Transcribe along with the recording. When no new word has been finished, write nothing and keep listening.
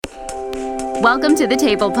Welcome to the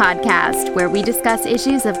Table Podcast, where we discuss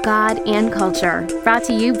issues of God and culture, brought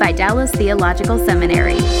to you by Dallas Theological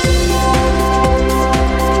Seminary.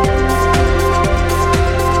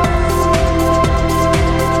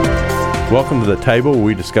 Welcome to the table where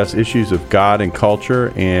we discuss issues of God and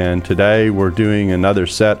culture, and today we're doing another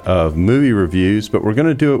set of movie reviews, but we're going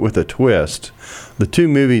to do it with a twist. The two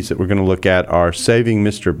movies that we're going to look at are Saving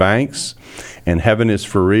Mr. Banks and Heaven is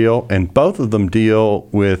for Real, and both of them deal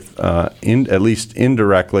with, at least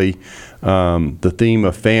indirectly, the theme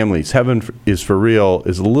of families. Heaven is for Real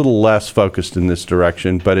is a little less focused in this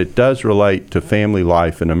direction, but it does relate to family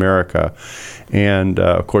life in America. And,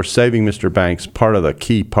 of course, Saving Mr. Banks,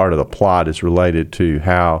 key part of the plot is related to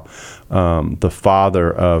how the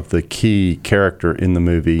father of the key character in the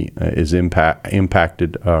movie is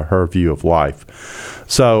impacted her view of life.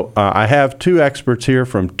 So I have two experts here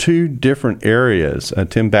from two different areas.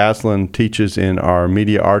 Tim Baslin teaches in our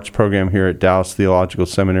media arts program here at Dallas Theological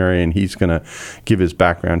Seminary, and he's going to give his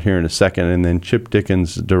background here in a second. And then Chip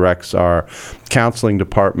Dickens directs our counseling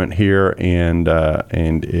department here and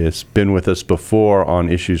has been with us before on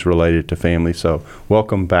issues related to family. So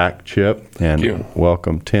welcome back, Chip, and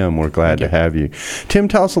welcome, Tim. We're glad to have you. Tim,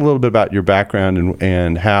 tell us a little bit about your background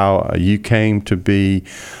and how you came to be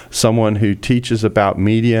someone who teaches about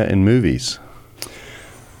media and movies.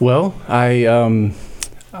 Well,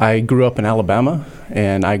 I grew up in Alabama,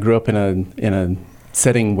 and I grew up in a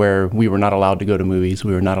setting where we were not allowed to go to movies.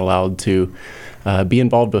 We were not allowed to be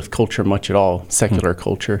involved with culture much at all, secular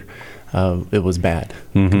culture. It was bad,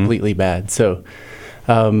 completely bad. So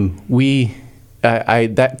that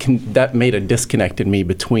made a disconnect in me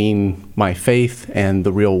between my faith and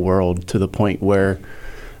the real world, to the point where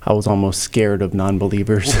I was almost scared of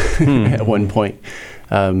non-believers at one point,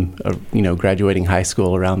 graduating high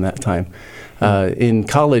school around that time. In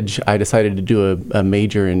college, I decided to do a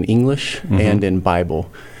major in English and in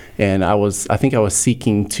Bible. And I think I was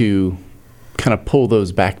seeking to kind of pull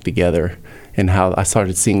those back together, and how I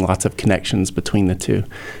started seeing lots of connections between the two.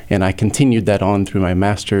 And I continued that on through my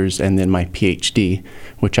master's and then my PhD,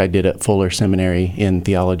 which I did at Fuller Seminary in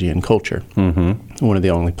theology and culture. One of the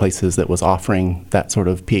only places that was offering that sort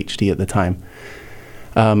of PhD at the time.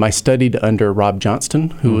 I studied under Rob Johnston,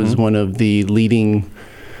 who was one of the leading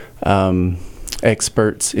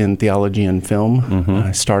experts in theology and film.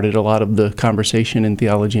 I started a lot of the conversation in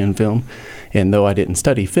theology and film. And though I didn't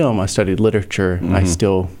study film, I studied literature. I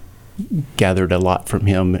still gathered a lot from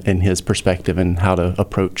him and his perspective and how to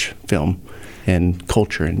approach film and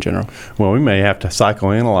culture in general. Well, we may have to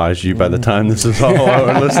psychoanalyze you by the time this is all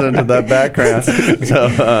over, listening to that background. So,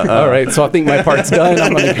 all right, so I think my part's done.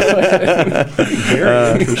 I'm going to go ahead.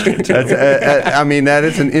 Very interesting. That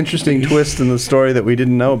is an interesting twist in the story that we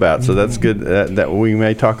didn't know about. So that's good that we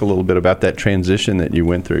may talk a little bit about that transition that you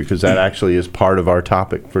went through, because that actually is part of our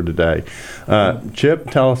topic for today.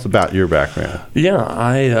 Chip, tell us about your background. Yeah,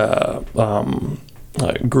 I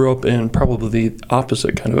grew up in probably the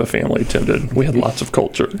opposite kind of a family. Tim did. We had lots of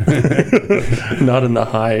culture, not in the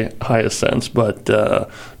highest sense, but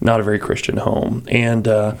not a very Christian home. And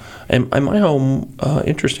my home,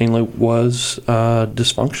 interestingly, was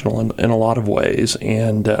dysfunctional in a lot of ways,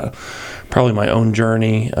 and probably my own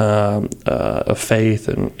journey of faith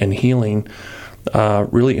and healing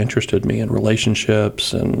really interested me in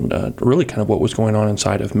relationships and really kind of what was going on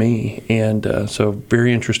inside of me. And so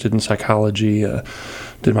very interested in psychology,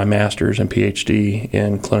 did my master's and PhD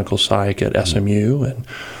in clinical psych at SMU,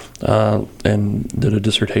 and did a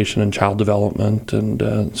dissertation in child development. And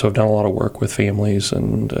so I've done a lot of work with families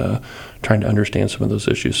and trying to understand some of those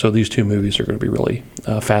issues. So these two movies are going to be really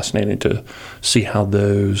fascinating to see how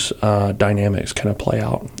those dynamics kind of play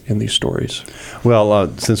out in these stories.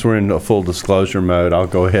 Well, since we're in a full disclosure mode, I'll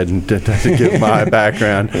go ahead and give my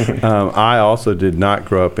background. I also did not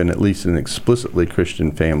grow up in at least an explicitly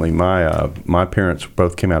Christian family. My parents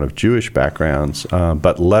both came out of Jewish backgrounds,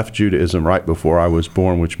 but left Judaism right before I was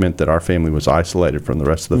born, which meant that our family was isolated from the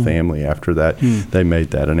rest of the family after that. They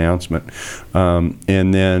made that announcement.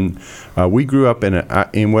 And then we grew up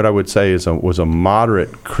in what I would say was a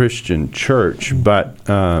moderate Christian church, but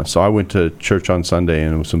so I went to church on Sunday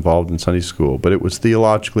and was involved in Sunday school, but it was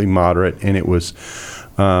theologically moderate, and it was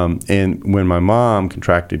and when my mom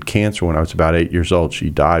contracted cancer when I was about 8 years old,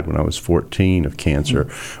 she died when I was 14 of cancer.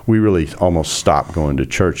 We really almost stopped going to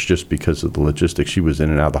church just because of the logistics. She was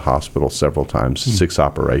in and out of the hospital several times, 6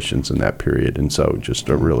 operations in that period, and so just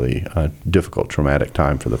a really difficult, traumatic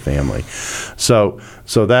time for the family. So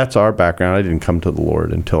that's our background. I didn't come to the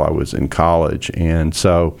Lord until I was in college, and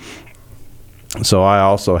so So I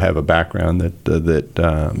also have a background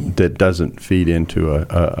that doesn't feed into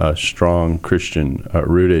a strong Christian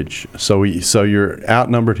rootage. So you're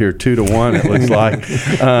outnumbered here 2-1. It looks like.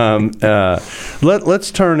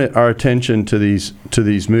 Let's turn our attention to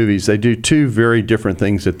these movies. They do two very different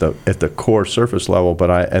things at the core surface level, but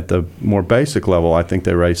at the more basic level, I think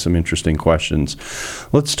they raise some interesting questions.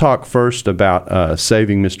 Let's talk first about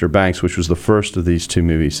Saving Mr. Banks, which was the first of these two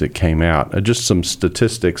movies that came out. Just some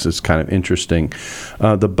statistics is kind of interesting.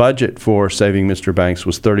 The budget for Saving Mr. Banks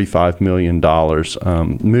was $35 million.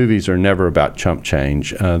 Movies are never about chump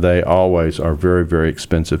change. They always are very, very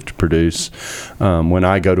expensive to produce. When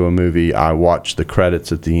I go to a movie, I watch the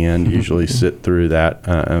credits at the end, usually sit through that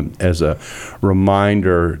as a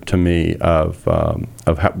reminder to me of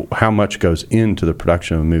how much goes into the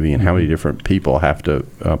production of a movie and how many different people have to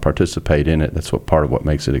participate in it. That's part of what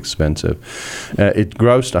makes it expensive. It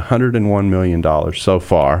grossed $101 million so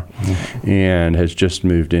far, and has just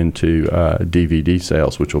moved into DVD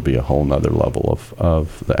sales, which will be a whole nother level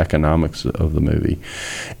of the economics of the movie.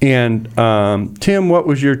 And Tim, what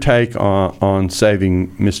was your take on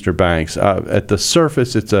Saving Mr. Banks? At the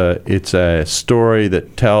surface, it's a story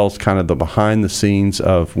that tells kind of the behind the scenes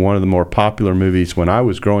of one of the more popular movies when I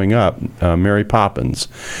was growing up, Mary Poppins,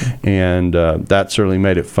 and that certainly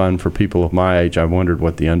made it fun for people of my age. I wondered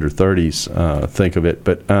what the under 30s think of it,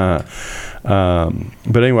 but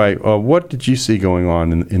anyway, what did you see going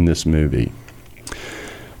on in this movie?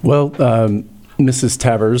 Well, Mrs.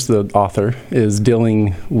 Tavers, the author, is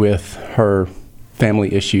dealing with her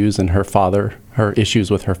family issues and her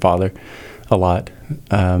issues with her father a lot.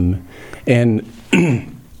 And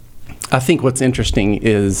I think what's interesting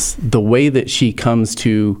is the way that she comes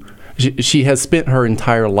to, she has spent her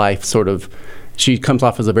entire life she comes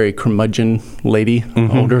off as a very curmudgeon lady,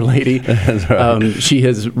 older lady. That's right. She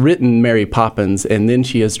has written Mary Poppins, and then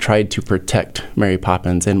she has tried to protect Mary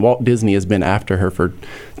Poppins. And Walt Disney has been after her for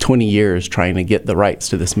 20 years trying to get the rights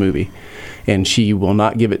to this movie. And she will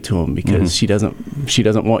not give it to him because she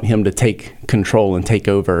doesn't want him to take control and take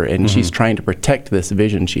over. And she's trying to protect this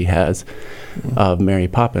vision she has of Mary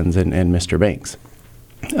Poppins and Mr. Banks.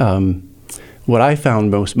 What I found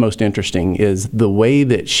most interesting is the way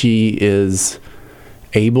that she is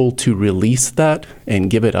able to release that and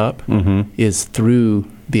give it up is through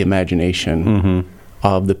the imagination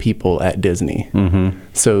of the people at Disney.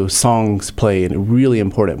 So songs play a really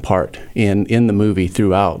important part in the movie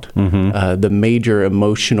throughout. The major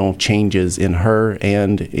emotional changes in her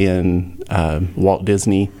and in Walt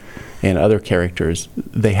Disney and other characters,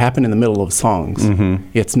 they happen in the middle of songs.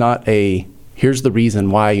 It's not here's the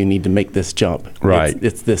reason why you need to make this jump. Right.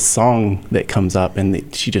 It's this song that comes up,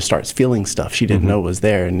 and she just starts feeling stuff she didn't know was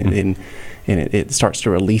there, and it starts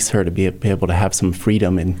to release her to be able to have some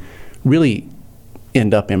freedom and really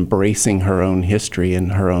end up embracing her own history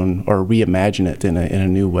and or reimagine it in a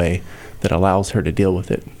new way that allows her to deal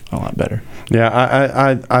with it a lot better.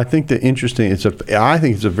 Yeah, I think the interesting. I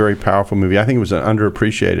think it's a very powerful movie. I think it was an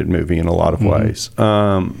underappreciated movie in a lot of ways.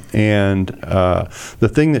 And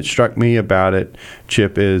the thing that struck me about it,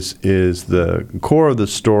 Chip, is the core of the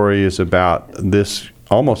story is about this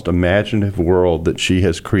almost imaginative world that she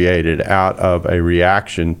has created out of a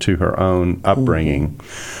reaction to her own upbringing.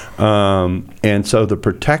 And so the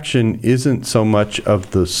protection isn't so much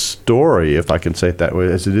of the story, if I can say it that way,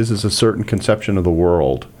 as it is a certain conception of the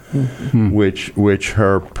world, which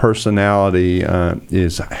her personality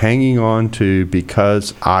is hanging on to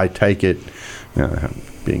because I take it,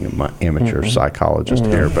 being an amateur psychologist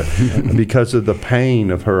here, but because of the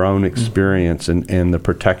pain of her own experience and the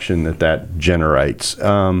protection that generates.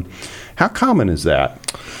 How common is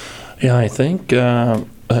that? Yeah, I think,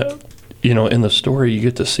 in the story, you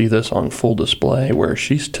get to see this on full display where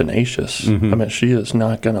she's tenacious. I mean, she is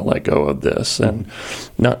not going to let go of this, and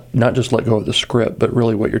not just let go of the script, but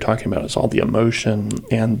really what you're talking about is all the emotion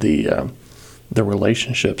and the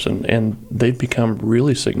relationships, and they've become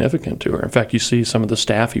really significant to her. In fact, you see some of the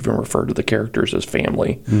staff even refer to the characters as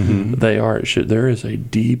family. There is a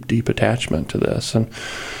deep, deep attachment to this, and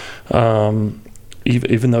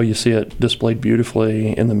even though you see it displayed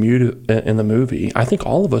beautifully in the movie, I think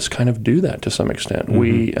all of us kind of do that to some extent.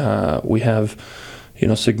 We have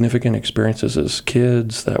significant experiences as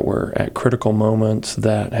kids that were at critical moments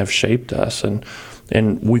that have shaped us, and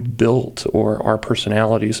we've built, or our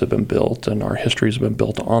personalities have been built, and our histories have been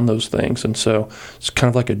built on those things. And so it's kind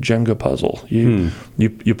of like a Jenga puzzle. You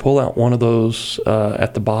pull out one of those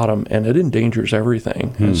at the bottom, and it endangers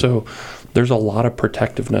everything. And so there's a lot of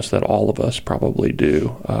protectiveness that all of us probably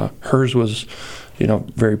do. Hers was,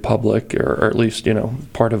 very public, or at least,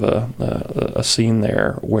 part of a scene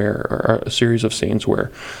there or a series of scenes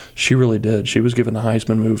where she really did. She was giving the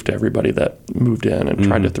Heisman move to everybody that moved in and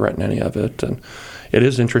tried to threaten any of it. And it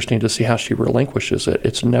is interesting to see how she relinquishes it.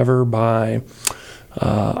 It's never by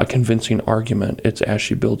a convincing argument. It's as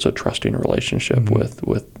she builds a trusting relationship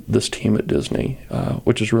with this team at Disney,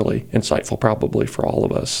 which is really insightful probably for all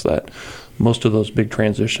of us, that most of those big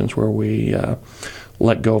transitions where we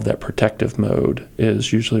let go of that protective mode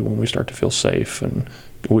is usually when we start to feel safe and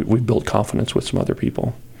we build confidence with some other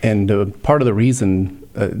people. And part of the reason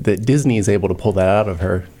that Disney is able to pull that out of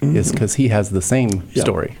her is because he has the same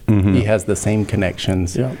story. He has the same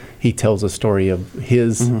connections. He tells a story of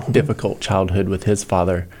his difficult childhood with his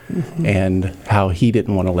father and how he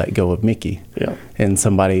didn't want to let go of Mickey. And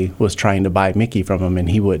somebody was trying to buy Mickey from him, and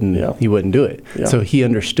he wouldn't do it. So he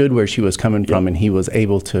understood where she was coming from, and he was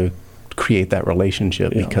able to create that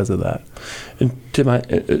relationship because of that. And Tim,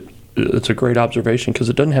 it's a great observation, because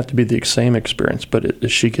it doesn't have to be the same experience, but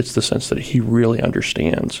she gets the sense that he really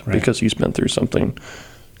understands because he's been through something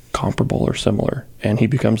comparable or similar, and he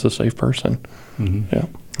becomes the safe person. And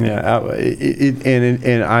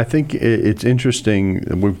I think it's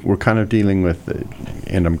interesting. We're kind of dealing with,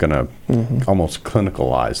 and I'm going to almost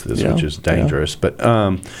clinicalize this, which is dangerous. But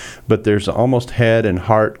there's almost head and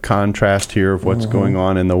heart contrast here of what's going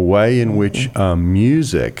on, and the way in which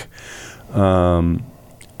music.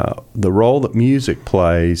 The role that music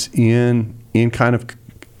plays in kind of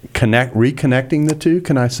reconnecting the two,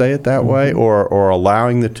 can I say it that way, or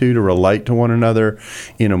allowing the two to relate to one another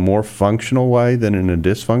in a more functional way than in a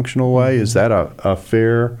dysfunctional way? Is that a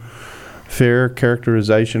fair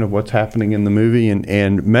characterization of what's happening in the movie,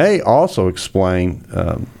 and may also explain,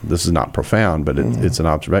 this is not profound, but it's an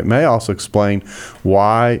observation, may also explain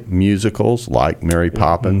why musicals like Mary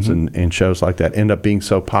Poppins and shows like that end up being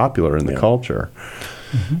so popular in the culture.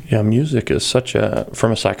 Yeah, music is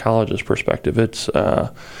from a psychologist's perspective,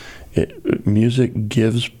 music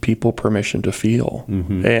gives people permission to feel,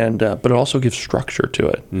 and but it also gives structure to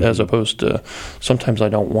it, as opposed to sometimes I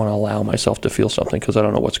don't want to allow myself to feel something because I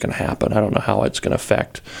don't know what's going to happen. I don't know how it's going to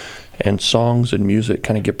affect. And songs and music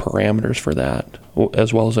kind of give parameters for that,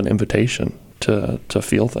 as well as an invitation to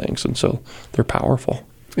feel things, and so they're powerful.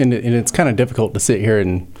 And it's kind of difficult to sit here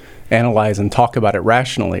and analyze and talk about it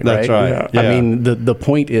rationally, right? That's right. I mean, the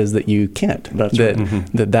point is that you can't.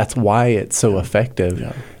 That's why it's so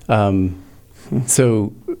effective.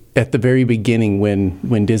 So at the very beginning,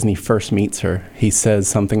 when Disney first meets her, he says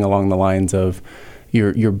something along the lines of,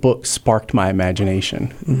 "Your book sparked my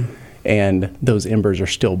imagination, and those embers are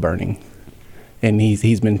still burning." And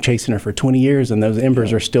he's been chasing her for 20 years, and those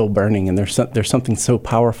embers are still burning. And there's something so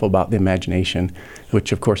powerful about the imagination,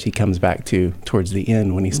 which, of course, he comes back to towards the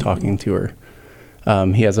end when he's talking to her.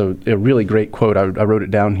 He has a really great quote. I wrote it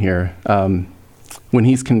down here. When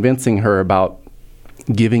he's convincing her about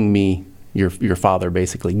giving me your father,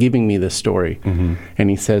 basically giving me this story, and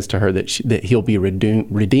he says to her that he'll be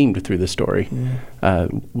redeemed through the story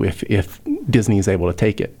if Disney is able to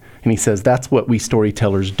take it. And he says, that's what we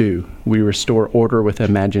storytellers do. We restore order with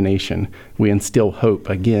imagination. We instill hope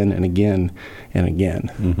again and again and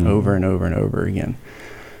again, over and over and over again.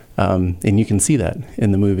 And you can see that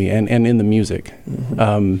in the movie and in the music.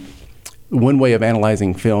 One way of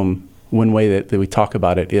analyzing film, one way that we talk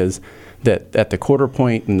about it is that at the quarter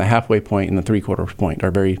point and the halfway point and the three-quarter point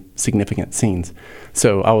are very significant scenes.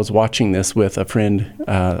 So I was watching this with a friend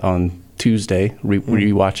on Tuesday,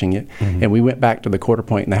 rewatching it, and we went back to the quarter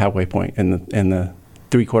point and the halfway point and the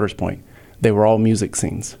three-quarters point. They were all music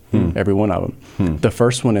scenes, every one of them. The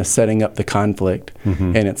first one is setting up the conflict,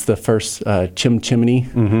 and it's the first Chim Chimney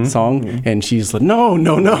song, and she's like, no,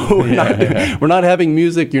 we're not having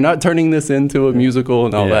music. You're not turning this into a musical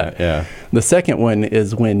and all that. Yeah. The second one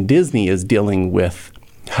is when Disney is dealing with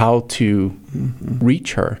how to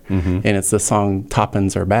reach her, and it's the song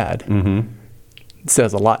Toppins Are Bad. It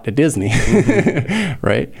says a lot to Disney,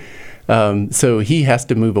 right? So he has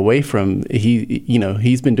to move away from,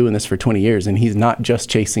 he's been doing this for 20 years, and he's not just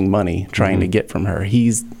chasing money, trying to get from her.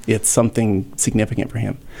 It's something significant for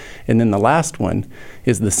him. And then the last one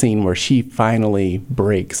is the scene where she finally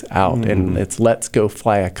breaks out, and it's Let's Go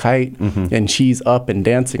Fly a Kite, and she's up and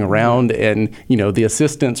dancing around, and, the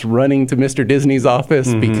assistant's running to Mr. Disney's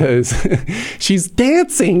office because she's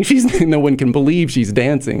dancing. No one can believe she's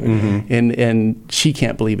dancing, and she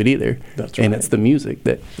can't believe it either. That's right. And it's the music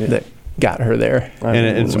that got her there. And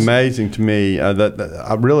it's amazing to me I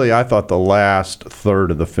thought the last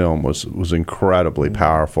third of the film was incredibly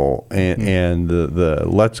powerful, and the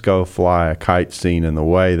 "Let's Go Fly a Kite" scene and the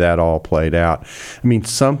way that all played out. I mean,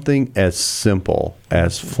 something as simple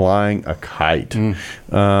as flying a kite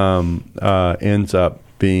ends up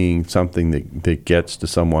being something that gets to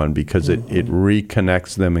someone because it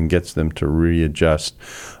reconnects them and gets them to readjust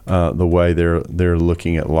the way they're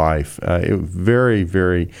looking at life. It was very,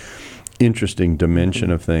 very interesting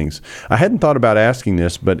dimension of things. I hadn't thought about asking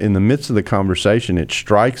this, but in the midst of the conversation, it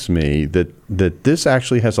strikes me that this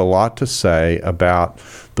actually has a lot to say about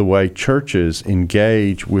the way churches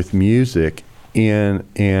engage with music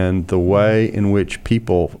and the way in which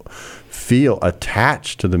people feel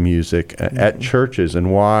attached to the music at churches,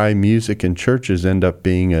 and why music in churches end up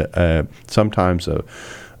being sometimes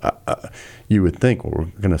you would think, well, we're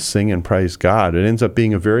going to sing and praise God. It ends up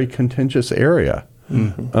being a very contentious area.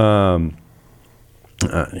 I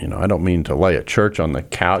don't mean to lay a church on the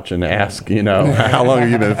couch and ask, how long have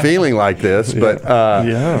you been feeling like this? But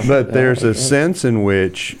there's a sense in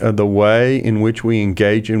which the way in which we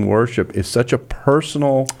engage in worship is such a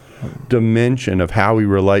personal dimension of how we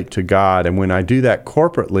relate to God. And when I do that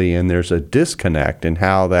corporately and there's a disconnect in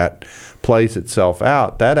how that plays itself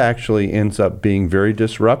out, that actually ends up being very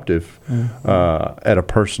disruptive at a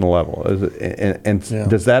personal level.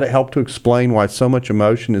 Does that help to explain why so much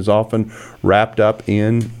emotion is often wrapped up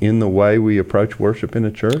in the way we approach worship in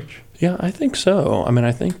a church? Yeah, I think so.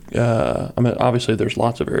 I think obviously there's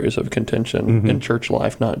lots of areas of contention in church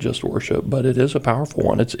life, not just worship, but it is a powerful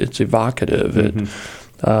one. It's evocative.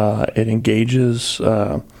 It engages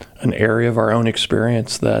an area of our own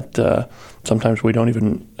experience that sometimes we don't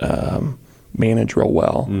even manage real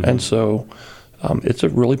well. And so it's a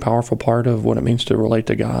really powerful part of what it means to relate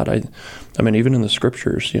to God. I mean, even in the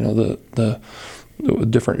scriptures, the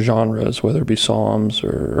different genres, whether it be psalms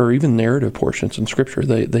or even narrative portions in scripture,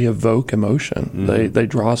 they evoke emotion. They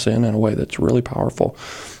draw us in a way that's really powerful.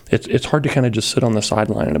 It's hard to kind of just sit on the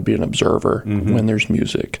sideline and be an observer when there's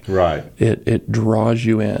music. Right. It draws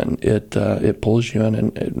you in. It pulls you in,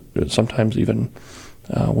 and it sometimes even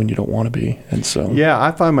when you don't want to be. And so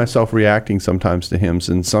I find myself reacting sometimes to hymns,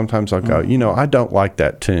 and sometimes I'll go, I don't like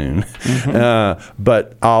that tune,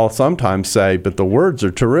 but I'll sometimes say, but the words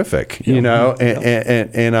are terrific, and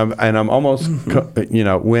I'm almost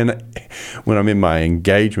when I'm in my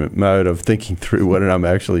engagement mode of thinking through what I'm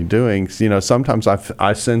actually doing, sometimes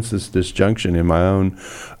I sense this disjunction in my own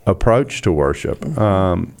approach to worship,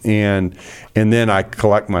 and then I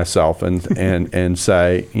collect myself and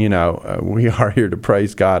say, we are here to praise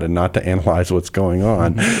God and not to analyze what's going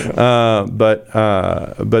on. But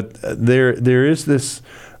there is this,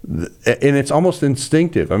 and it's almost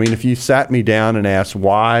instinctive. I mean, if you sat me down and asked,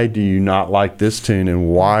 why do you not like this tune and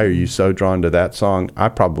why are you so drawn to that song, I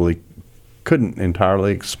probably couldn't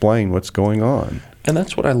entirely explain what's going on. And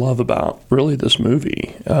that's what I love about really this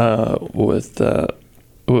movie with the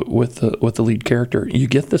lead character. You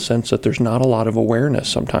get the sense that there's not a lot of awareness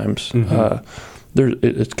sometimes.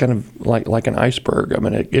 It's kind of like an iceberg. I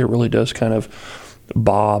mean, it really does kind of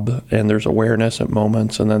bob, and there's awareness at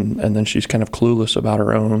moments, and then she's kind of clueless about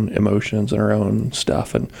her own emotions and her own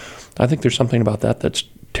stuff. And I think there's something about that that's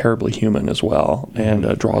terribly human as well,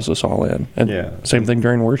 and draws us all in. And same thing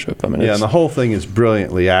during worship. I mean, and the whole thing is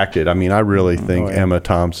brilliantly acted. I mean, I really think Emma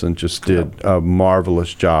Thompson just did a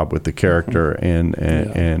marvelous job with the character and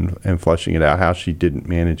fleshing it out. How she didn't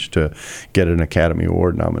manage to get an Academy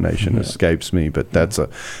Award nomination escapes me, but that's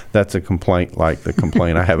a complaint like the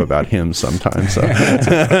complaint I have about him sometimes. So.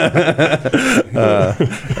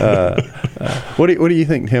 What do you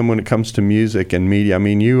think, Tim, when it comes to music and media? I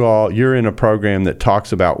mean, you're in a program that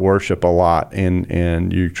talks about worship a lot,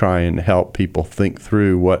 and you try and help people think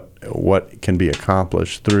through what can be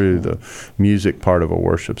accomplished through the music part of a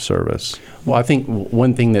worship service. Well, I think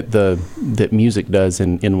one thing that music does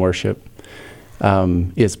in worship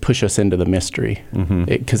is push us into the mystery,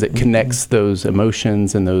 because it connects those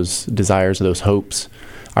emotions and those desires, those hopes,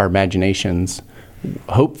 our imaginations,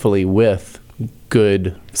 hopefully with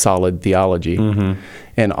good, solid theology.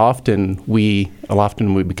 And often we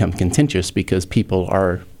become contentious because people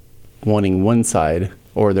are wanting one side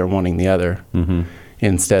or they're wanting the other,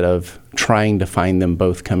 instead of trying to find them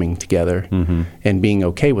both coming together and being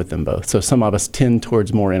okay with them both. So some of us tend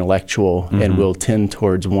towards more intellectual and will tend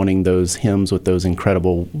towards wanting those hymns with those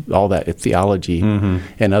incredible, all that theology.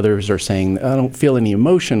 And others are saying, I don't feel any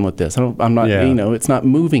emotion with this. I'm not, it's not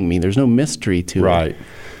moving me. There's no mystery to it.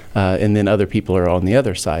 and then other people are on the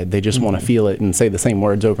other side. They just want to feel it and say the same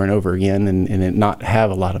words over and over again and it not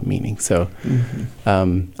have a lot of meaning. So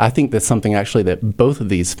I think that's something actually that both of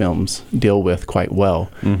these films deal with quite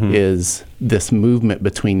well, is this movement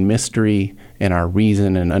between mystery and our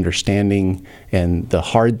reason and understanding and the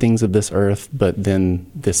hard things of this earth, but then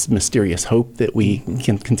this mysterious hope that we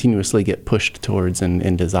can continuously get pushed towards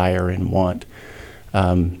and desire and want.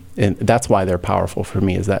 And that's why they're powerful for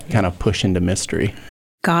me, is that kind of push into mystery.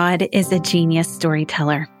 God is a genius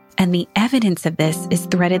storyteller, and the evidence of this is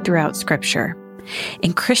threaded throughout Scripture.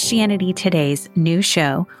 In Christianity Today's new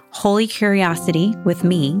show, Holy Curiosity, with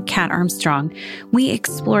me, Kat Armstrong, we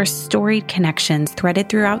explore storied connections threaded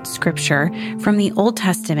throughout Scripture from the Old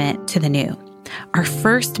Testament to the New. Our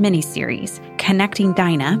first mini-series, Connecting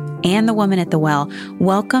Dinah and the Woman at the Well,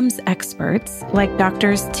 welcomes experts like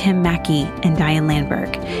Doctors Tim Mackey and Diane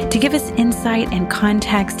Landberg to give us insight and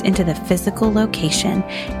context into the physical location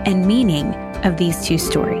and meaning of these two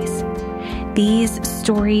stories. These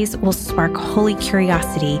stories will spark holy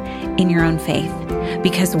curiosity in your own faith,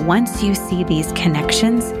 because once you see these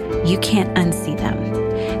connections, you can't unsee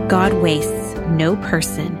them. God wastes no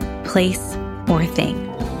person, place, or thing.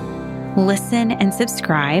 Listen and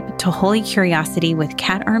subscribe to Holy Curiosity with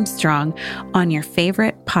Kat Armstrong on your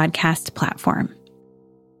favorite podcast platform.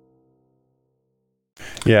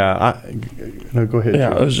 Yeah, no, go ahead.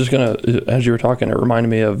 Yeah, I was just going to, as you were talking, it reminded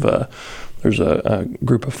me of there's a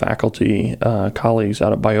group of faculty colleagues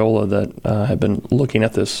out at Biola that have been looking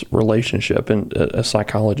at this relationship and as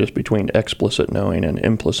psychologists between explicit knowing and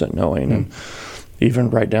implicit knowing, and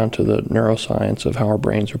even right down to the neuroscience of how our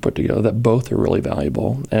brains are put together, that both are really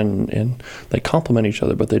valuable and they complement each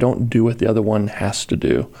other, but they don't do what the other one has to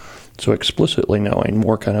do. So explicitly knowing,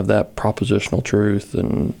 more kind of that propositional truth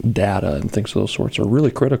and data and things of those sorts are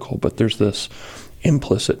really critical, but there's this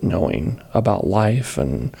implicit knowing about life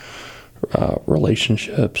and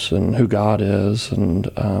relationships and who God is, and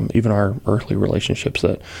even our earthly relationships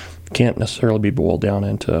that can't necessarily be boiled down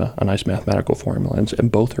into a nice mathematical formula. And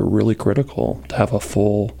both are really critical to have a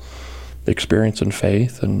full experience in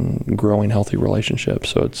faith and growing healthy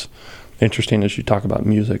relationships. So it's interesting as you talk about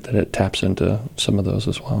music that it taps into some of those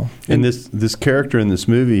as well. And this character in this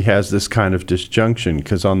movie has this kind of disjunction,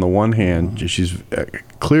 because on the one hand, she's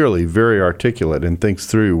clearly very articulate and thinks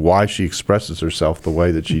through why she expresses herself the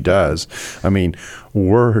way that she does. I mean,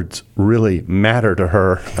 words really matter to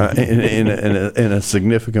her in a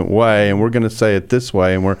significant way, and we're going to say it this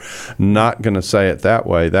way, and we're not going to say it that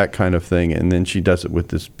way, that kind of thing. And then she does it with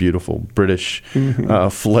this beautiful British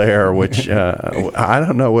flair, which I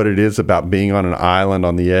don't know what it is about being on an island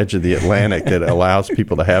on the edge of the Atlantic that allows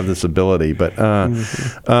people to have this ability. But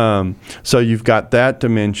so you've got that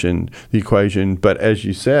dimension, the equation. But as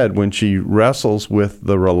you said, when she wrestles with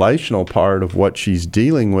the relational part of what she's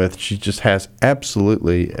dealing with, she just has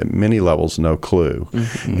absolutely, at many levels, no clue.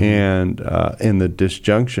 And the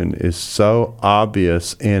disjunction is so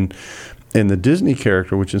obvious. And the Disney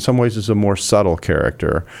character, which in some ways is a more subtle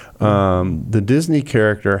character, the Disney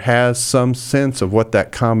character has some sense of what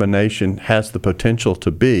that combination has the potential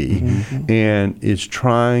to be, and is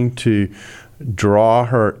trying to draw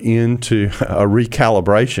her into a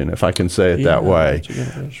recalibration, if I can say it that way,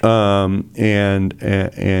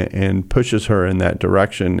 and pushes her in that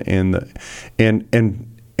direction.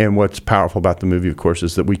 And what's powerful about the movie, of course,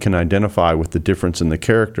 is that we can identify with the difference in the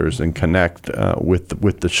characters and connect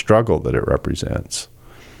with the struggle that it represents.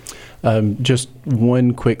 Just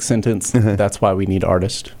one quick sentence. That's why we need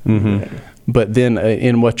artists. But then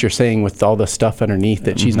in what you're saying with all the stuff underneath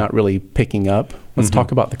that she's not really picking up, let's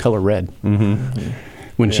talk about the color red.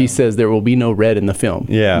 When she says there will be no red in the film,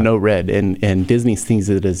 no red, and Disney sees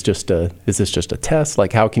it as just is this just a test?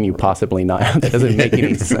 Like, how can you possibly not? That doesn't make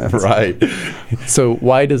any sense. Right. So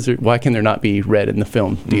why can there not be red in the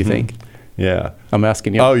film, do you think? Yeah. I'm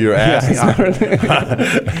asking you. Oh, you're asking.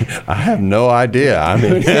 I have no idea. I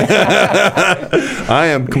mean, I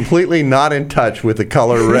am completely not in touch with the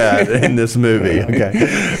color red in this movie.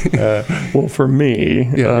 Okay. Well, for me,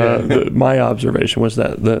 my observation was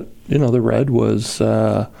that the red was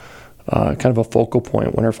kind of a focal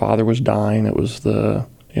point when her father was dying. It was the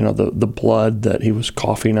blood that he was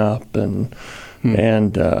coughing up, and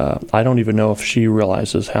I don't even know if she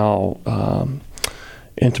realizes how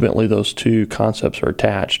intimately those two concepts are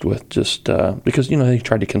attached, with just because he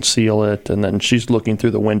tried to conceal it, and then she's looking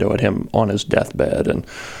through the window at him on his deathbed, and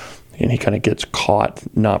he kind of gets caught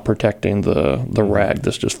not protecting the rag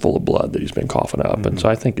that's just full of blood that he's been coughing up. And so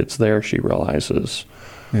I think it's there she realizes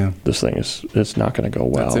this thing is not going to go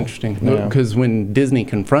well. That's interesting. Because when Disney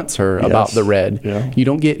confronts her about the red, you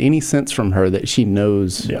don't get any sense from her that she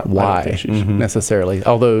knows why necessarily.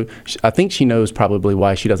 Although I think she knows probably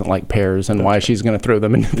why she doesn't like pears and why she's going to throw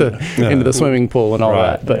them into the swimming pool and all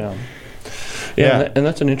that. But and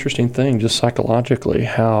that's an interesting thing, just psychologically,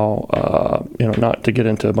 how not to get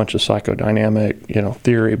into a bunch of psychodynamic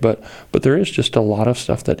theory, but there is just a lot of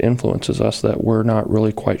stuff that influences us that we're not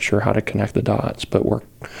really quite sure how to connect the dots, but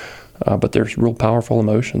there's real powerful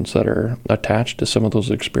emotions that are attached to some of those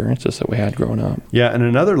experiences that we had growing up. Yeah, and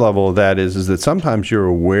another level of that is that sometimes you're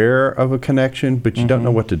aware of a connection, but you don't know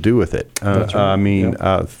what to do with it. That's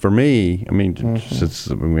right. For me, since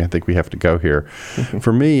I think we have to go here,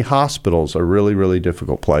 for me, hospitals are really, really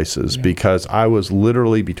difficult places because I was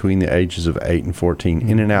literally between the ages of 8 and 14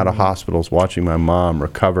 in and out of hospitals watching my mom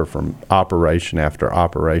recover from operation after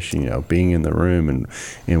operation, being in the room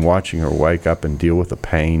and watching her wake up and deal with the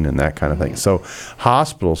pain and that kind of thing. So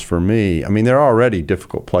hospitals for me, they're already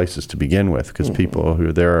difficult places to begin with because people who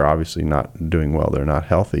are there are obviously not doing well, they're not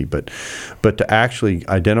healthy, but to actually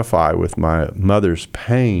identify with my mother's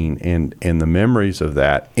pain and the memories of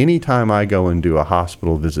that, anytime I go and do a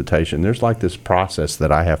hospital visitation, there's like this process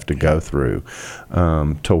that I have to go through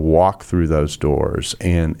to walk through those doors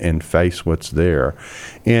and face what's there.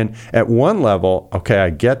 And at one level, okay,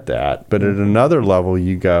 I get that, but at another level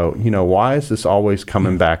you go, why is this always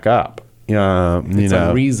coming back up? It's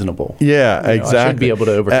unreasonable. Yeah, exactly. I should be able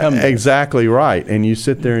to overcome this. Exactly right. And you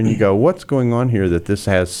sit there and you go, what's going on here that this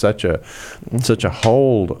has such a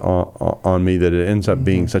hold on me that it ends up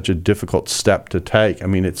being such a difficult step to take?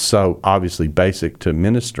 It's so obviously basic to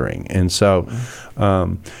ministering. And so,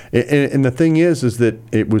 and the thing is that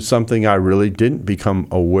it was something I really didn't become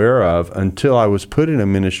aware of until I was put in a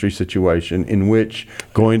ministry situation in which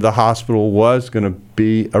going to the hospital was going to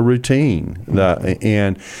be a routine.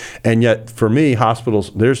 And yet for me,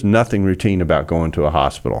 hospitals, there's nothing routine about going to a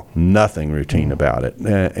hospital. Nothing routine about it.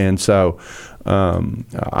 And so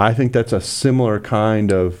I think that's a similar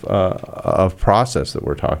kind of process that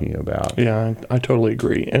we're talking about. Yeah, I totally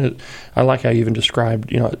agree. And I like how you even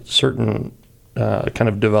described, certain kind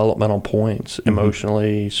of developmental points,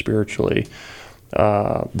 emotionally, spiritually.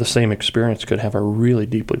 The same experience could have a really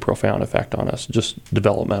deeply profound effect on us, just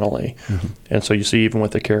developmentally. And so you see, even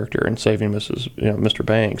with the character in Saving Mr.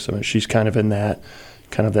 Banks, she's kind of in that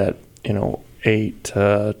 8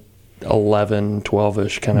 to 11,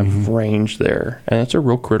 12-ish kind of range there, and it's a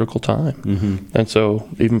real critical time. And so,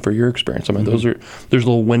 even for your experience, there's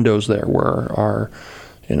little windows there where our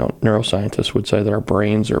neuroscientists would say that our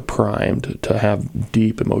brains are primed to have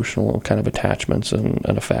deep emotional kind of attachments and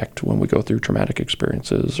effect when we go through traumatic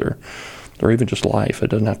experiences or even just life. It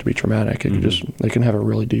doesn't have to be traumatic. It can have a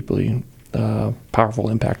really deeply powerful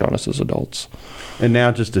impact on us as adults. And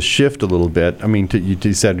now just to shift a little bit,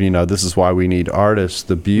 you said, this is why we need artists.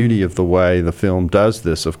 The beauty of the way the film does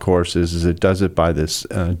this, of course, is it does it by this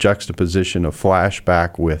juxtaposition of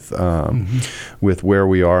flashback with where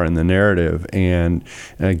we are in the narrative and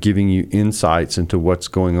giving you insights into what's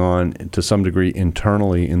going on to some degree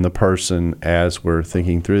internally in the person as we're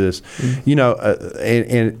thinking through this.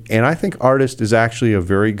 And I think artist is actually a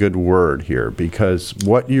very good word here, because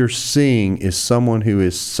what you're seeing is someone who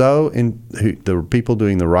is the people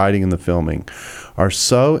doing the writing and the filming are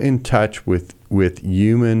so in touch with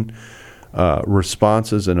human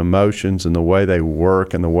responses and emotions and the way they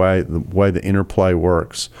work and the way the interplay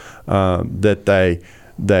works, that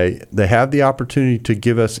they have the opportunity to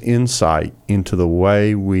give us insight into the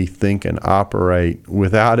way we think and operate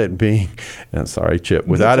without it being,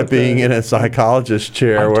 without it being in a psychologist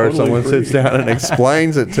chair where someone sits down and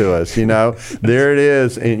explains it to us. There it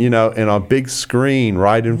is, and in a big screen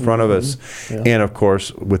right in front of us. And of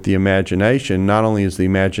course, with the imagination, not only is the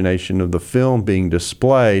imagination of the film being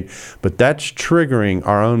displayed, but that's triggering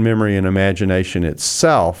our own memory and imagination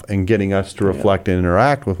itself and getting us to reflect and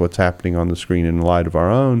interact with what's happening on the screen in light of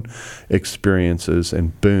our own experiences,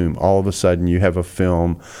 and boom, all of a sudden you have a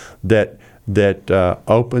film that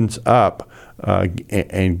opens up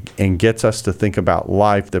and gets us to think about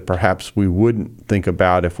life that perhaps we wouldn't think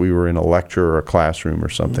about if we were in a lecture or a classroom or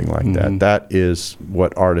something like that. That is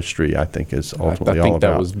what artistry, I think, is ultimately all about. I think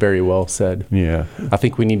that was very well said. Yeah. I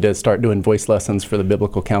think we need to start doing voice lessons for the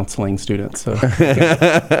biblical counseling students. So.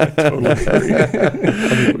 Totally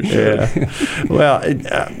agree. Yeah. Well,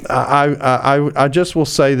 I just will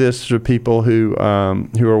say this to people who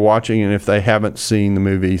are watching, and if they haven't seen the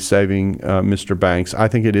movie Saving Mr. Banks, I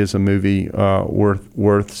think it is a movie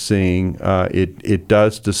worth seeing. It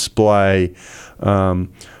does display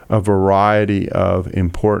a variety of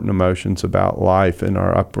important emotions about life and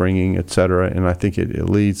our upbringing, et cetera. And I think it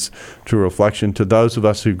leads to reflection. To those of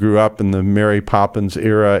us who grew up in the Mary Poppins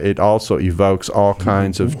era, it also evokes all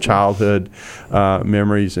kinds of childhood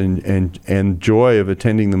memories and joy of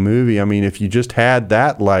attending the movie. I mean, if you just had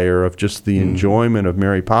that layer of just the enjoyment of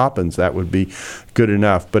Mary Poppins, that would be good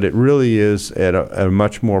enough. But it really is at a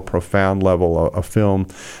much more profound level a film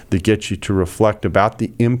that gets you to reflect about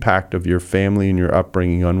the impact of your family and your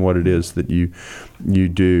upbringing on what it is that you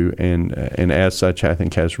do, and as such, I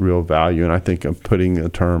think has real value. And I think putting the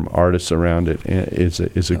term artists around it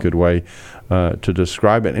is a good way to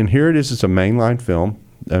describe it. And here it is. It's a mainline film.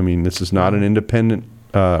 I mean, this is not an independent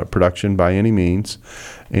production by any means,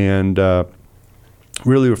 and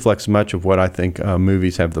really reflects much of what I think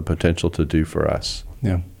movies have the potential to do for us.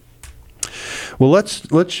 Yeah. Well,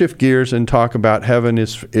 let's shift gears and talk about Heaven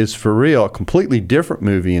is for Real, a completely different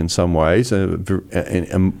movie in some ways, and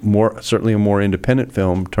certainly a more independent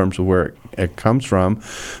film in terms of where it comes from.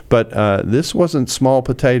 But this wasn't small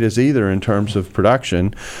potatoes either in terms of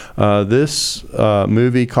production. This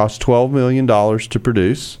movie cost $12 million to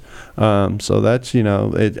produce. So that's,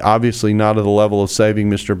 obviously not at the level of Saving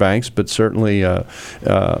Mr. Banks, but certainly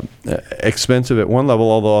expensive at one level,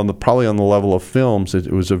 although probably on the level of films,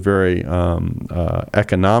 it was a very not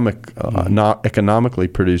economically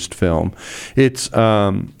produced film. It's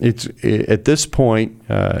at this point,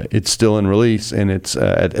 it's still in release, and it's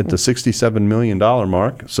at the $67 million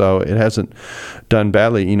mark, so it hasn't done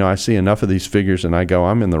badly. I see enough of these figures, and I go,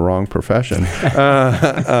 I'm in the wrong profession.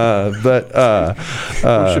 But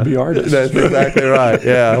we should be artists. That's exactly right.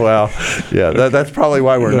 Yeah, well, yeah, that's probably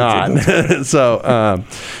why we're not. So,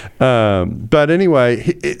 but anyway,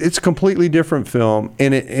 it's a completely different film,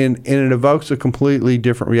 and it evokes a completely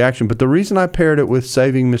different reaction. But the reason I paired it with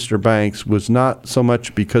Saving Mr. Banks was not so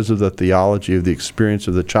much because of the theology of the experience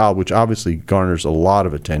of the child, which obviously garners a lot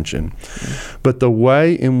of attention, but the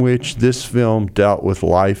way in which this film dealt with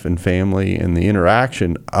life and family and the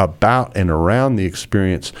interaction about and around the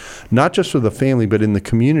experience, not just for the family, but in the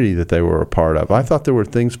community that they were a part of. I thought there were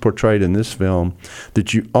things portrayed in this film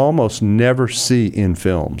that you almost never see in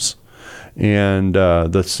films. And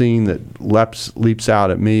the scene that leaps out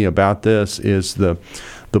at me about this is the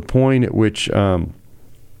point at which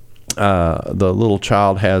the little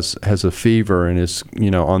child has a fever and is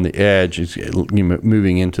on the edge. He's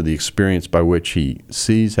moving into the experience by which he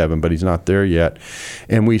sees heaven, but he's not there yet.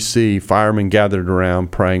 And we see firemen gathered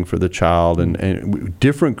around praying for the child, and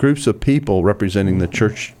different groups of people representing the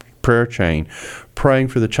church prayer chain praying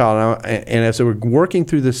for the child. And as they were working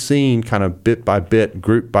through the scene, kind of bit by bit,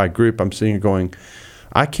 group by group, I'm sitting here going,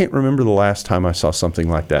 I can't remember the last time I saw something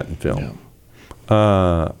like that in film.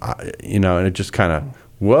 Yeah. And it just kind of,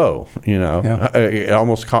 whoa, it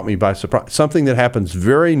almost caught me by surprise. Something that happens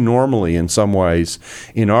very normally in some ways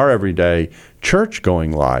in our everyday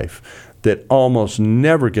church-going life that almost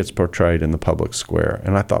never gets portrayed in the public square.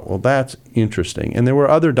 And I thought, well, that's interesting. And there were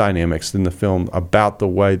other dynamics in the film about the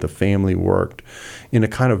way the family worked in a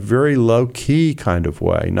kind of very low-key kind of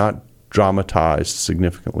way, not dramatized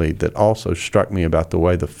significantly, that also struck me about the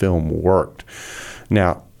way the film worked.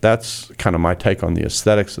 Now, that's kind of my take on the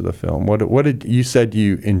aesthetics of the film. What did you said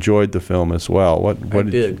you enjoyed the film as well? What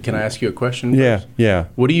did. Can I ask you a question? Yeah, yeah.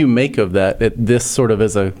 What do you make of that? This sort of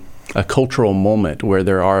as a cultural moment where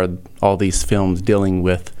there are all these films dealing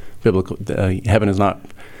with biblical heaven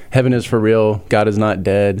is for real, God is not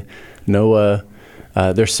dead, Noah.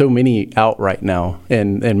 There's so many out right now,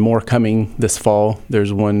 and more coming this fall.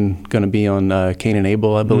 There's one going to be on Cain and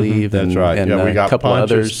Abel, I believe. That's right. And we got a couple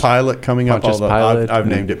Pontius others. Pilate coming Pontius up. Pilate. I've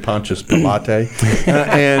named it Pontius Pilate.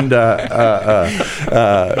 And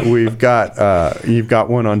we've got you've got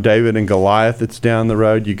one on David and Goliath that's down the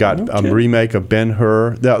road. You got a remake of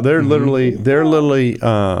Ben-Hur. They're literally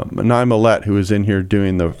Nye Millette, who was in here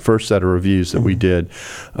doing the first set of reviews that we did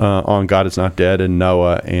on God is Not Dead and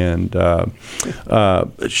Noah, and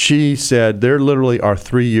she said there literally are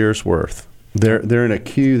 3 years worth. They're in a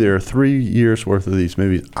queue. There are 3 years worth of these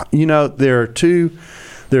movies. There are two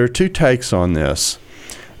takes on this,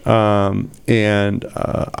 and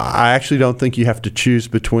I actually don't think you have to choose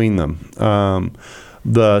between them.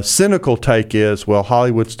 The cynical take is, well,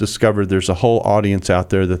 Hollywood's discovered there's a whole audience out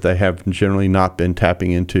there that they have generally not been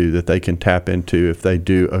tapping into, that they can tap into if they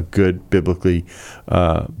do a good biblically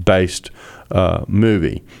based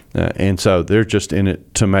movie. And so they're just in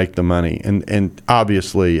it to make the money. And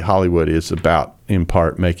obviously Hollywood is about, in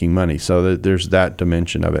part, making money. So there's that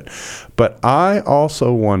dimension of it. But I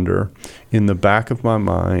also wonder, in the back of my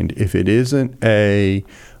mind, if it isn't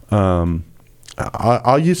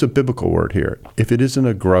I'll use a biblical word here. If it isn't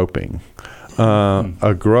a groping,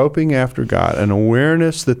 a groping after God, an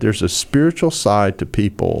awareness that there's a spiritual side to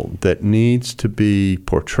people that needs to be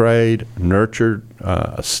portrayed, nurtured,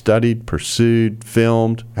 studied, pursued,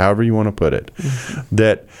 filmed, however you want to put it.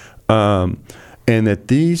 That and that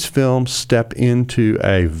these films step into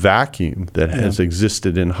a vacuum that has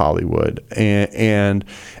existed in Hollywood, and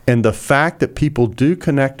the fact that people do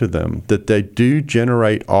connect to them, that they do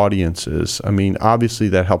generate audiences. I mean, obviously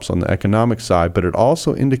that helps on the economic side, but it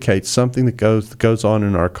also indicates something that goes on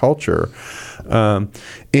in our culture,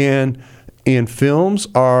 and films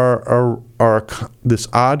are this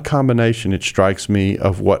odd combination, it strikes me,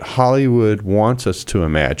 of what Hollywood wants us to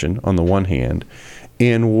imagine on the one hand,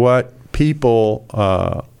 and what people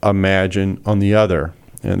imagine on the other.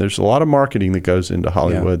 And there's a lot of marketing that goes into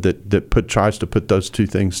Hollywood that tries to put those two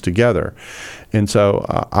things together. And so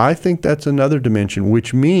I think that's another dimension,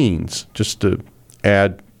 which means, just to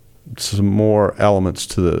add some more elements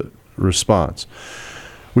to the response,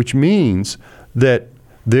 which means that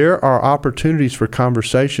there are opportunities for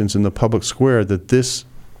conversations in the public square that this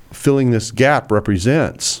filling this gap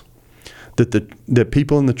represents, that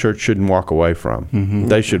people in the church shouldn't walk away from.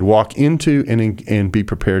 They should walk into and be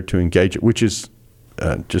prepared to engage it, which is,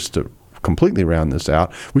 just to completely round this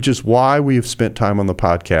out, which is why we have spent time on the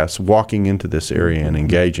podcast walking into this area and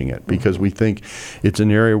engaging it, because we think it's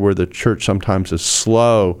an area where the church sometimes is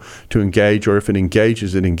slow to engage, or if it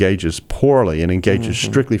engages poorly and engages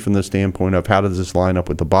strictly from the standpoint of how does this line up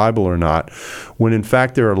with the Bible or not, when in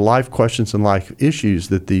fact there are life questions and life issues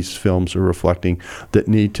that these films are reflecting that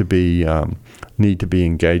need to be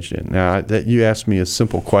engaged in. Now, that you asked me a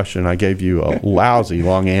simple question, I gave you a lousy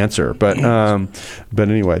long answer, but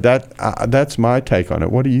anyway, that's my take on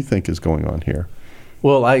it. What do you think is going on here?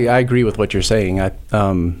 Well, I agree with what you're saying. I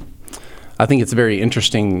think it's very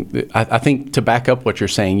interesting. I think to back up what you're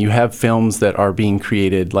saying, you have films that are being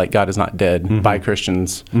created like God Is Not Dead by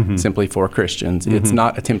Christians, simply for Christians. It's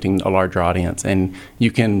not attempting a larger audience, and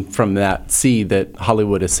you can from that see that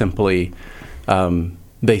Hollywood is simply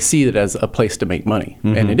they see it as a place to make money,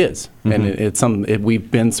 and it is. And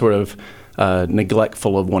we've been sort of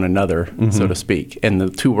neglectful of one another, so to speak, and the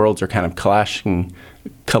two worlds are kind of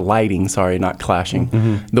colliding, not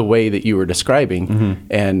clashing, the way that you were describing,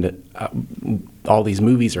 and all these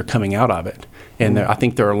movies are coming out of it, and I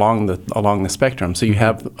think they're along the spectrum. So you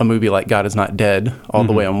have a movie like God Is Not Dead all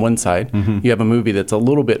the way on one side. You have a movie that's a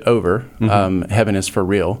little bit over, Heaven Is For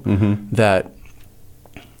Real, that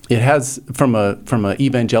it has, from a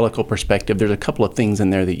evangelical perspective, there's a couple of things in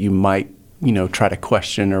there that you might try to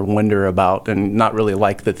question or wonder about, and not really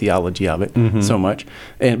like the theology of it so much.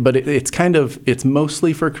 But it's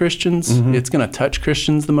mostly for Christians. It's going to touch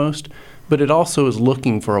Christians the most, but it also is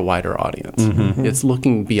looking for a wider audience. It's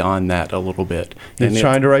looking beyond that a little bit. And it's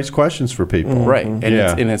trying to raise questions for people. Right, and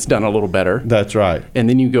it's done a little better. That's right. And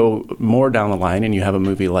then you go more down the line and you have a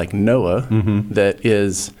movie like Noah that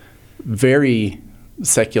is very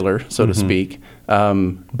secular, so to speak,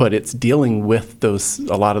 but it's dealing with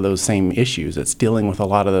a lot of those same issues. It's dealing with a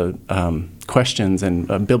lot of the questions and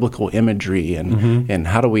biblical imagery and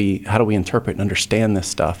how do we interpret and understand this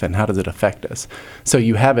stuff, and how does it affect us? So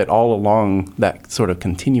you have it all along that sort of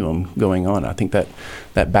continuum going on. I think that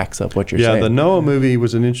backs up what you're saying. Yeah, the Noah movie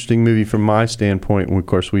was an interesting movie from my standpoint. And of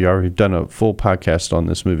course, we already done a full podcast on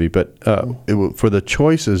this movie, but for the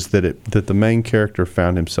choices that the main character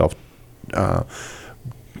found himself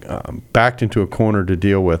backed into a corner to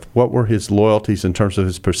deal with, what were his loyalties in terms of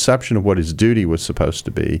his perception of what his duty was supposed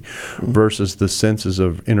to be, versus the senses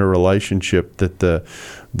of interrelationship that the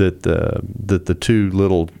two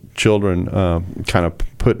little children kind of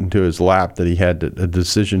put into his lap, that he had a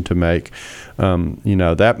decision to make.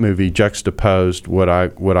 That movie juxtaposed what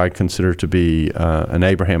I consider to be an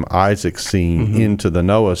Abraham Isaac scene into the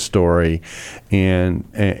Noah story, and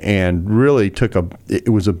really it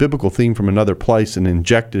was a biblical theme from another place and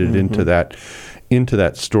injected it into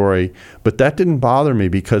that story. But that didn't bother me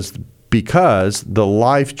because the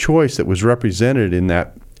life choice that was represented in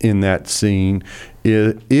that scene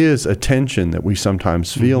is a tension that we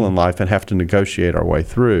sometimes feel in life and have to negotiate our way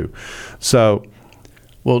through. So,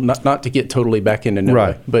 well, not to get totally back into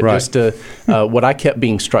Noah, but just to, what I kept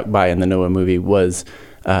being struck by in the Noah movie was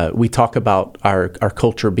we talk about our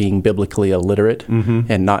culture being biblically illiterate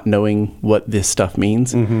and not knowing what this stuff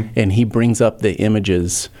means, and he brings up the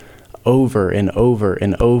images over and over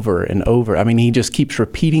and over and over. I mean, he just keeps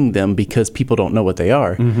repeating them because people don't know what they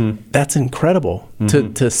are. That's incredible.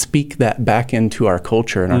 to speak that back into our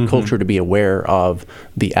culture, and our culture to be aware of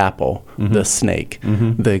the apple, the snake,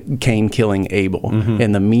 the Cain killing Abel,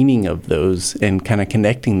 and the meaning of those, and kind of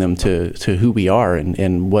connecting them to who we are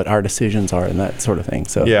and what our decisions are and that sort of thing.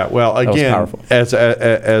 So yeah, well, again,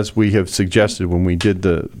 as we have suggested when we did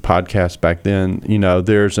the podcast back then,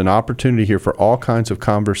 there's an opportunity here for all kinds of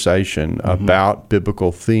conversation about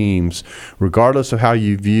biblical themes, regardless of how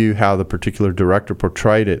you view how the particular director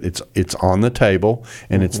portrayed it. It's on the table.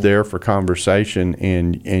 And it's there for conversation,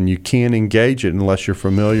 and you can't engage it unless you're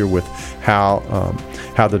familiar with how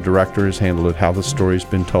the director has handled it, how the story's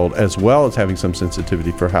been told, as well as having some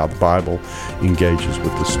sensitivity for how the Bible engages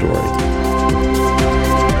with the story.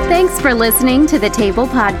 Thanks for listening to the Table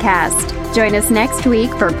Podcast. Join us next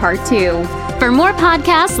week for part 2. For more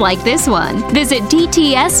podcasts like this one, visit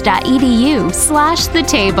dts.edu/the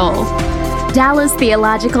table. Dallas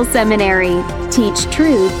Theological Seminary. Teach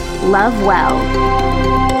truth, love well.